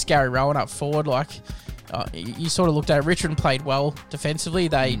 We missed Gary Rowan up forward. You sort of looked at it. Richmond played well defensively.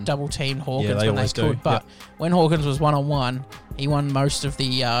 They double-teamed Hawkins when they could. do. But when Hawkins was one-on-one, he won most of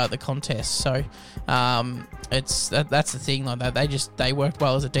the contest. So that's the thing. Like that, they worked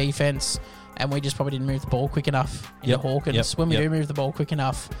well as a defense, and we just probably didn't move the ball quick enough into Hawkins. When we do move the ball quick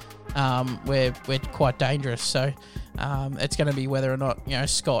enough, we're quite dangerous. So it's going to be whether or not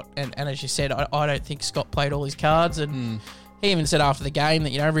Scott and as you said, I don't think Scott played all his cards, and he even said after the game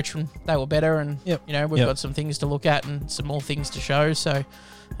that Richmond, they were better, and we've got some things to look at and some more things to show. So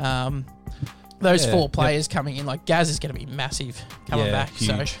those 4 players coming in, like Gaz is going to be massive coming back.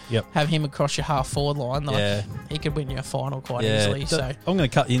 Huge. So have him across your half forward line, he could win you a final quite easily. So I'm going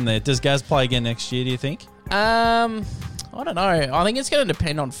to cut in there. Does Gaz play again next year, do you think? I don't know. I think it's going to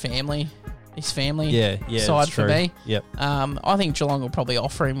depend on family. His family side for me. Yep. I think Geelong will probably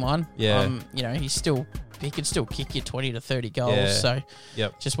offer him one. Yeah. He can still kick you 20 to 30 goals. Yeah. So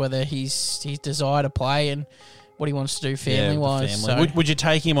just whether his desire to play and what he wants to do family wise. So. Would you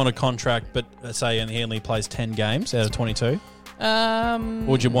take him on a contract, but say he only plays 10 games out of 22? Or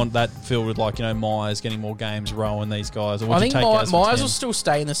would you want that filled with Myers getting more games, Rowan, these guys? Or would I think Myers will still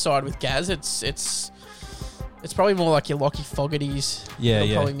stay in the side with Gaz. It's probably more like your Lockie Fogarty's.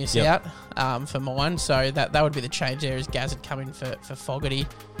 He'll probably miss out for mine. So that would be the change there. Is Gaz would come in for Fogarty.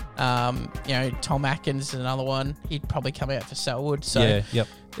 Tom Atkins is another one. He'd probably come out for Selwood. So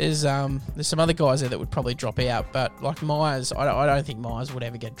there's some other guys there that would probably drop out. But like Myers, I don't think Myers would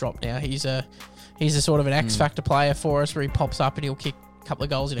ever get dropped now. He's a sort of an X factor player for us, where he pops up and he'll kick a couple of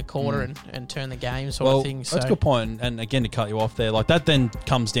goals in a quarter and turn the game sort of thing. So that's a good point. And again, to cut you off there, that then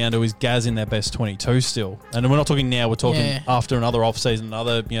comes down to is Gaz in their best 22 still? And we're not talking now. We're talking after another off season,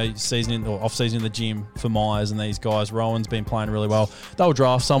 another season or off season in the gym for Myers and these guys. Rowan's been playing really well. They'll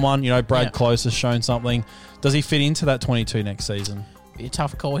draft someone. Brad Close has shown something. Does he fit into that 22 next season? Be a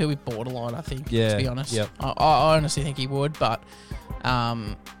tough call. He'll be borderline, I think. Yeah, to be honest. Yep. I honestly think he would, but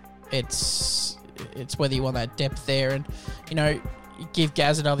it's whether you want that depth there, and give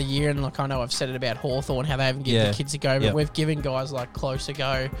Gaz another year, and I know I've said it about Hawthorn, how they haven't given the kids a go, but we've given guys like Close a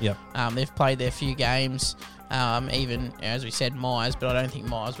go. They've played their few games, even as we said Myers, but I don't think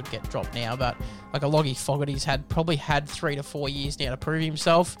Myers would get dropped now. But like a Lockie Fogarty's probably had 3 to 4 years now to prove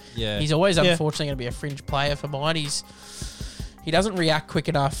himself. He's always unfortunately going to be a fringe player for mine. He doesn't react quick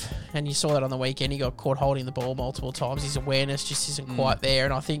enough, and you saw that on the weekend. He got caught holding the ball multiple times. His awareness just isn't quite there,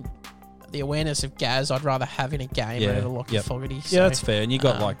 and I think the awareness of Gaz, I'd rather have in a game rather than Lockie Fogarty. So, that's fair. And you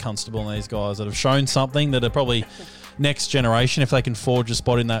got Constable and these guys that have shown something that are probably next generation if they can forge a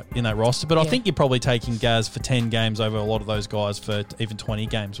spot in that roster. But I think you're probably taking Gaz for 10 games over a lot of those guys for even 20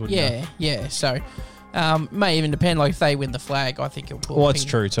 games, wouldn't you? Yeah. So may even depend. Like if they win the flag, I think it'll pull. Well, that's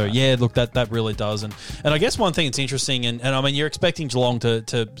true too. Yeah, look, that really does. And I guess one thing that's interesting, and I mean, you're expecting Geelong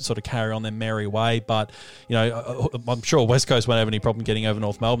to sort of carry on their merry way, but I'm sure West Coast won't have any problem getting over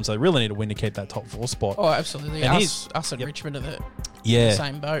North Melbourne, so they really need to win to keep that top 4 spot. Oh, absolutely. And us and Richmond are the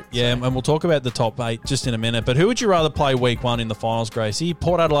same boat. Yeah, and we'll talk about the top 8 just in a minute. But who would you rather play week 1 in the finals, Gracie?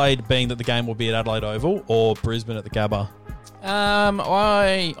 Port Adelaide, being that the game will be at Adelaide Oval, or Brisbane at the Gabba?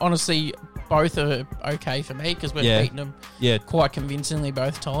 I honestly, both are okay for me because we've beaten them quite convincingly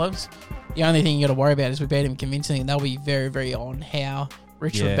both times. The only thing you got to worry about is we beat them convincingly, and they'll be very, very on how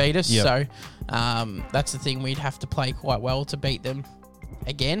Richmond beat us. So that's the thing. We'd have to play quite well to beat them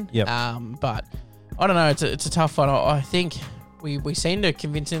again. But I don't know. It's a tough one. I think we seem to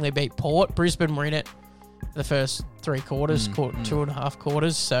convincingly beat Port. Brisbane were in it for the first 3 quarters, 2.5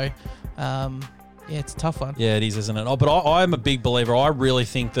 quarters. So Yeah, it's a tough one. Yeah, it is, isn't it? Oh, but I'm a big believer. I really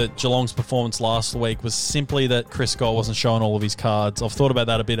think that Geelong's performance last week was simply that Chris Scott wasn't showing all of his cards. I've thought about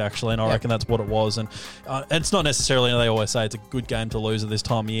that a bit, actually, and I reckon that's what it was. And it's not necessarily, they always say it's a good game to lose at this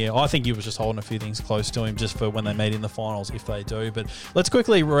time of year. I think he was just holding a few things close to him just for when they meet in the finals, if they do. But let's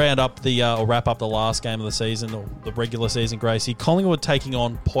quickly round up or wrap up the last game of the season, or the regular season, Gracie. Collingwood taking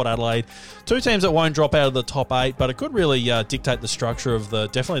on Port Adelaide. Two teams that won't drop out of the top 8, but it could really dictate the structure of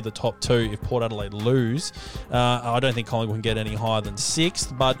definitely the top 2 if Port Adelaide lose. I don't think Collingwood can get any higher than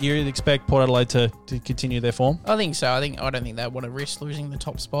 6th, but you'd expect Port Adelaide to continue their form? I think so. I don't think they want to risk losing the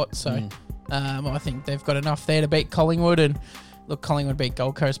top spot. So I think they've got enough there to beat Collingwood. And look, Collingwood beat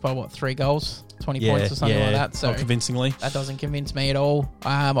Gold Coast by 3 goals, 20 points or something like that. So not convincingly. That doesn't convince me at all.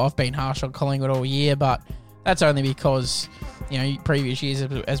 I've been harsh on Collingwood all year, but that's only because previous years,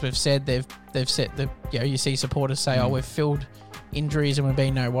 as we've said, they've set the you see supporters say, "Oh, we've filled injuries and we've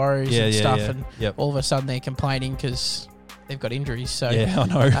been no worries and stuff," and all of a sudden they're complaining because they've got injuries. So I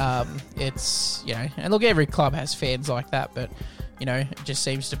know. It's and look, every club has fans like that, but it just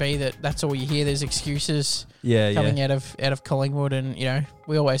seems to be that's all you hear. There's excuses coming out of Collingwood, and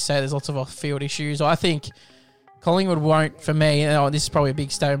we always say there's lots of off-field issues. I think Collingwood won't, for me, this is probably a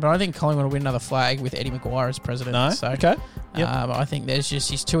big statement, but I think Collingwood will win another flag with Eddie Maguire as president. No? So, okay. Yep. I think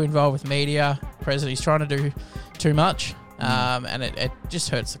he's too involved with media. President, he's trying to do too much, and it just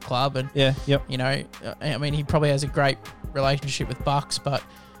hurts the club. And I mean, he probably has a great relationship with Bucks, but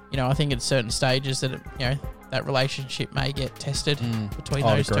I think at certain stages that that relationship may get tested between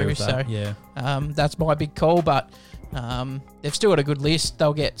those two. So that's my big call. But they've still got a good list.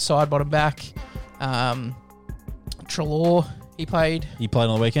 They'll get side bottom back. Treloar, he played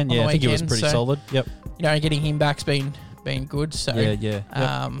on the weekend. I think he was pretty solid. Yep. Getting him back's been good. So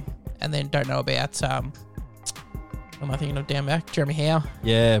and then don't know about who am I thinking of down back? Jeremy Howe.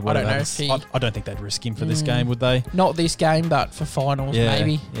 Yeah, I don't know if I don't think they'd risk him for this game, would they? Not this game, but for finals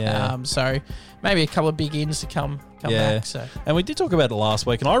maybe. Yeah. So maybe a couple of big ins to come back. So. And we did talk about it last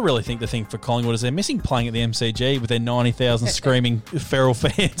week, and I really think the thing for Collingwood is they're missing playing at the MCG with their 90,000 screaming feral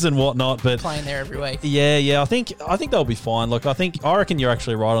fans and whatnot. But playing there every week. Yeah. I think they'll be fine. Look, I reckon you're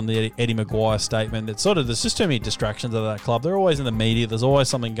actually right on the Eddie Maguire statement. It's there's just too many distractions at that club. They're always in the media. There's always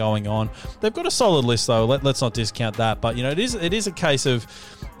something going on. They've got a solid list though. Let's not discount that. But it is a case of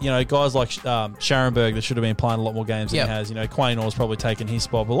guys like Scharenberg that should have been playing a lot more games than he has. Quayne Orr's probably taken his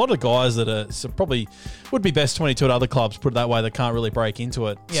spot. But a lot of guys that are probably would be best 22 at other clubs, put it that way, that can't really break into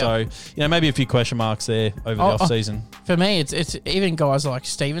it. Yep. So, maybe a few question marks there over the off-season. For me, it's even guys like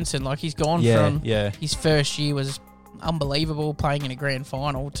Stevenson. Like, he's gone from his first year was unbelievable, playing in a grand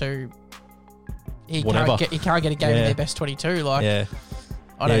final, to he can't get a game in their best 22. Like,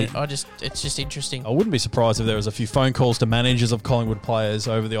 it's just interesting. I wouldn't be surprised if there was a few phone calls to managers of Collingwood players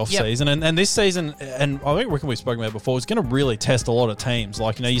over the off-season. And this season, and I think we've spoken about it before, is going to really test a lot of teams.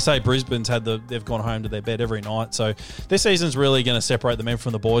 Like, you say Brisbane's they've gone home to their bed every night. So this season's really going to separate the men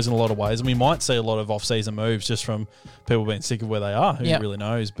from the boys in a lot of ways. And we might see a lot of off-season moves just from people being sick of where they are. Who really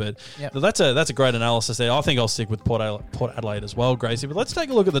knows? But that's a great analysis there. I think I'll stick with Port Adelaide as well, Gracie. But let's take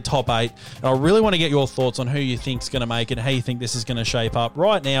a look at the top 8. And I really want to get your thoughts on who you think's going to make it, how you think this is going to shape up.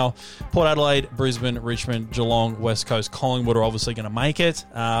 Right now, Port Adelaide, Brisbane, Richmond, Geelong, West Coast, Collingwood are obviously going to make it.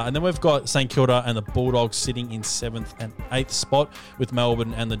 And then we've got St Kilda and the Bulldogs sitting in 7th and 8th spot, with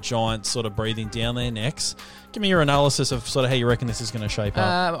Melbourne and the Giants sort of breathing down their necks. Give me your analysis of sort of how you reckon this is going to shape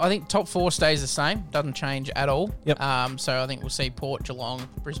up. I think top 4 stays the same. Doesn't change at all. Yep. So I think we'll see Port, Geelong,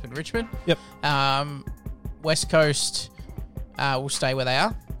 Brisbane, Richmond. Yep. West Coast will stay where they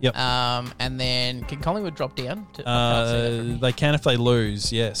are. Yep. And then can Collingwood drop down? They can if they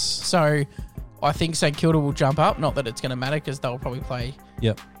lose, yes. So I think St Kilda will jump up. Not that it's going to matter because they'll probably play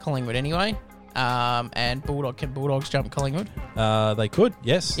Collingwood anyway. And can Bulldogs jump Collingwood? They could,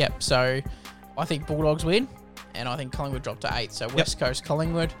 yes. Yep. So I think Bulldogs win, and I think Collingwood drop to 8th. So West Coast,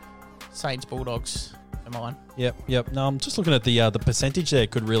 Collingwood, Saints, Bulldogs for mine. Yep. No, I'm just looking at the percentage there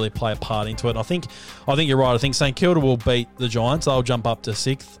could really play a part into it. I think you're right. I think St Kilda will beat the Giants. They'll jump up to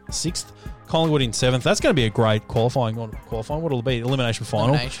 6th. Collingwood in 7th. That's going to be a great qualifying. What will it be? Elimination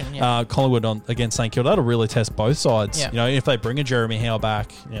final. Collingwood against St Kilda. That'll really test both sides. Yep. If they bring a Jeremy Howe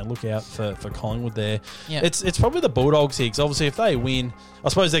back, look out for Collingwood there. Yep. It's probably the Bulldogs here, because obviously if they win, I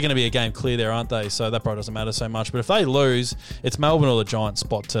suppose they're going to be a game clear there, aren't they? So that probably doesn't matter so much. But if they lose, it's Melbourne or the Giants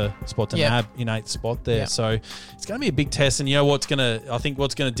spot to nab in 8th spot there. Yep. So it's going to be a big test. And what's going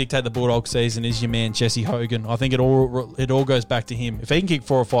to dictate the Bulldog season is your man Jesse Hogan. I think it all goes back to him. If he can kick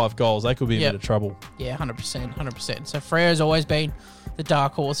 4 or 5 goals, they could be in a bit of trouble. Yeah, 100%. So Frere's always been the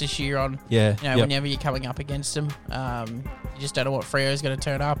dark horse this year on. Yeah. You know, whenever you're coming up against them, you just don't know what Freo's going to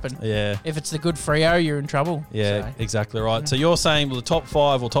turn up, and if it's the good Freo, you're in trouble. Yeah, So, exactly right. So you're saying the top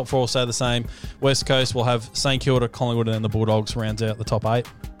 5 or top 4 will stay the same. West Coast will have St Kilda, Collingwood, and then the Bulldogs rounds out the top 8.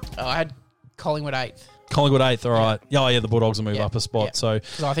 I had Collingwood 8th. Collingwood 8th, all right. Yeah, the Bulldogs will move up a spot. Yeah. So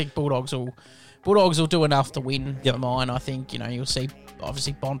because I think Bulldogs will do enough to win for mine. I think, you know, you'll see,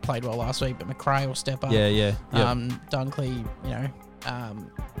 obviously Bond played well last week, but McRae will step up. Yeah. Dunkley, you know,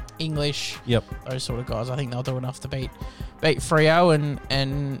 English, those sort of guys. I think they'll do enough to beat Freo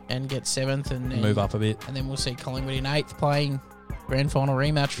and get 7th and move up a bit. And then we'll see Collingwood in 8th playing grand final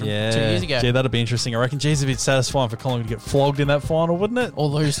rematch from 2 years ago. Yeah, that'd be interesting. I reckon, geez, it'd be satisfying for Collingwood to get flogged in that final, wouldn't it? Or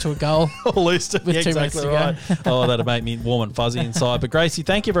lose to a goal. Or lose to, with 2 minutes to right. go. That'd make me warm and fuzzy inside. But Gracie,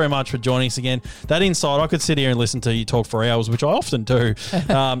 thank you very much for joining us again. That insight, I could sit here and listen to you talk for hours, which I often do.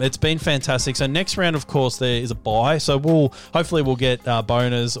 It's been fantastic. So next round, of course, there is a bye. So hopefully we'll get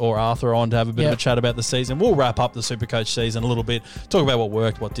Boners or Arthur on to have a bit of a chat about the season. We'll wrap up the Supercoach season a little bit, talk about what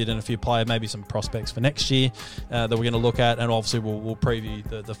worked, what didn't, a few players, maybe some prospects for next year that we're going to look at, and obviously we'll preview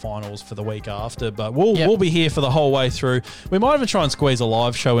the finals for the week after. But we'll be here for the whole way through. We might even try and squeeze a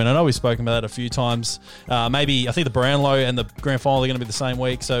live show in. I know we've spoken about that a few times. Maybe I think the Brownlow and the grand final are going to be the same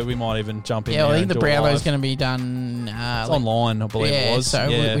week, so we might even jump in. Yeah, I think the Brownlow is going to be done. It's online, I believe it was. So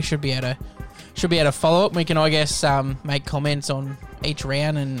we should be able to follow up. We can, I guess, make comments on each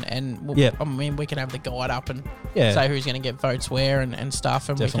round, and I mean, we can have the guide up and say who's going to get votes where and stuff,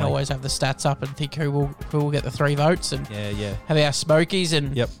 and we can always have the stats up and think who will get the 3 votes, and have our smokies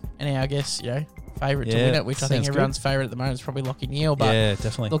and our, I guess, favourite to win it, which I think everyone's favourite at the moment is probably Lachie Neale. But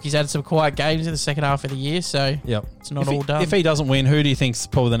definitely. Look, he's had some quiet games in the second half of the year, so it's not all done. If he doesn't win, who do you think's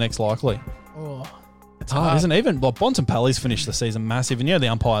probably the next likely? It's hard, isn't it? Even Bontempelli's finished the season massive, and the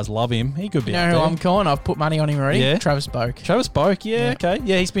umpires love him. He could be. You know who I'm calling? I've put money on him already. Yeah. Travis Boak. Okay.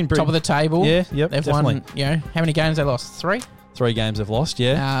 Yeah, he's been top of the table. Yeah, They've won. How many games they lost? 3. 3 games they've lost.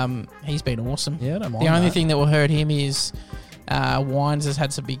 Yeah. He's been awesome. Yeah, I don't mind the only thing that will hurt him is Wines has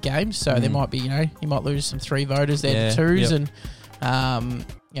had some big games, so there might be he might lose some 3 voters there to 2s,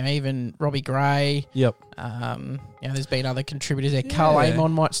 and even Robbie Gray. There's been other contributors there. Carl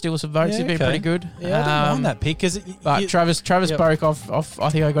Amon might steal some votes. He's been pretty good. Yeah, I don't mind that pick. But Travis Boak off. I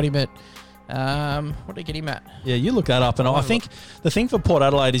think I got him at. What did I get him at? Yeah, you look that up, and I think the thing for Port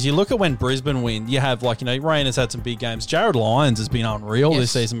Adelaide is you look at when Brisbane win, you have Rain has had some big games. Jared Lyons has been unreal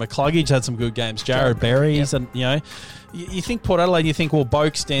this season. McCluggage had some good games. Jared Berry's, and you think Port Adelaide, you think, well,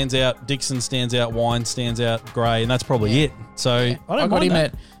 Boak stands out, Dixon stands out, Wine stands out, Gray, and that's probably it. So I got him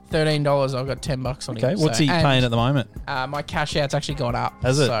at $13. I've got $10 on him. Okay, what's he paying at the moment? My cash out's actually gone up.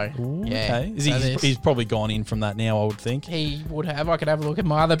 Has it? So, okay. He's probably gone in from that now, I would think. He would have. I could have a look at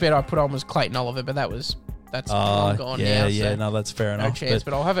my other bet I put on was Clayton Oliver, but that's gone now. Yeah, no, that's fair enough. No chance,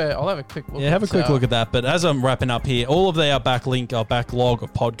 but I'll have a quick look. Yeah, have a quick look at that. But as I'm wrapping up here, all of our backlink, our backlog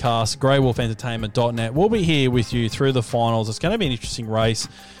of podcasts, greywolfentertainment.net, we'll be here with you through the finals. It's going to be an interesting race.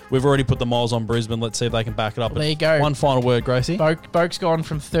 We've already put the miles on Brisbane. Let's see if they can back it up. There you go. One final word, Gracie. Boak's gone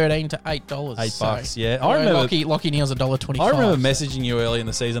from $13 to $8. $8, yeah. I remember Lachie Neale's $1.25. I remember messaging you early in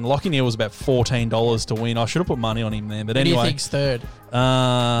the season. Lachie Neale was about $14 to win. I should have put money on him then. But anyway, who do you think's third?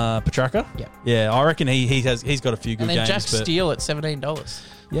 Petrarca. Yeah. I reckon he's got a few good games. And then Jack Steele at $17.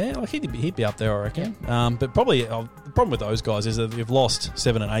 Yeah, he'd be up there, I reckon. Yeah. But probably the problem with those guys is that they've lost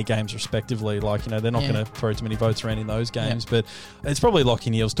 7 and 8 games respectively. They're not going to throw too many votes around in those games. But it's probably Lachie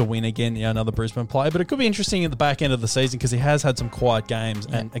Neale's to win again, another Brisbane player. But it could be interesting at the back end of the season because he has had some quiet games.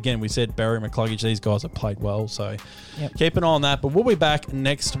 Yeah. And again, we said Barry, McCluggage, these guys have played well. So keep an eye on that. But we'll be back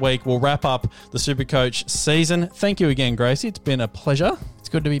next week. We'll wrap up the Supercoach season. Thank you again, Gracie. It's been a pleasure. It's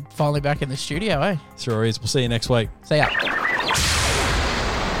good to be finally back in the studio, eh? Sure is. We'll see you next week. See ya.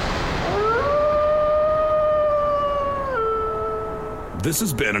 This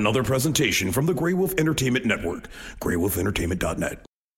has been another presentation from the Grey Wolf Entertainment Network, greywolfentertainment.net.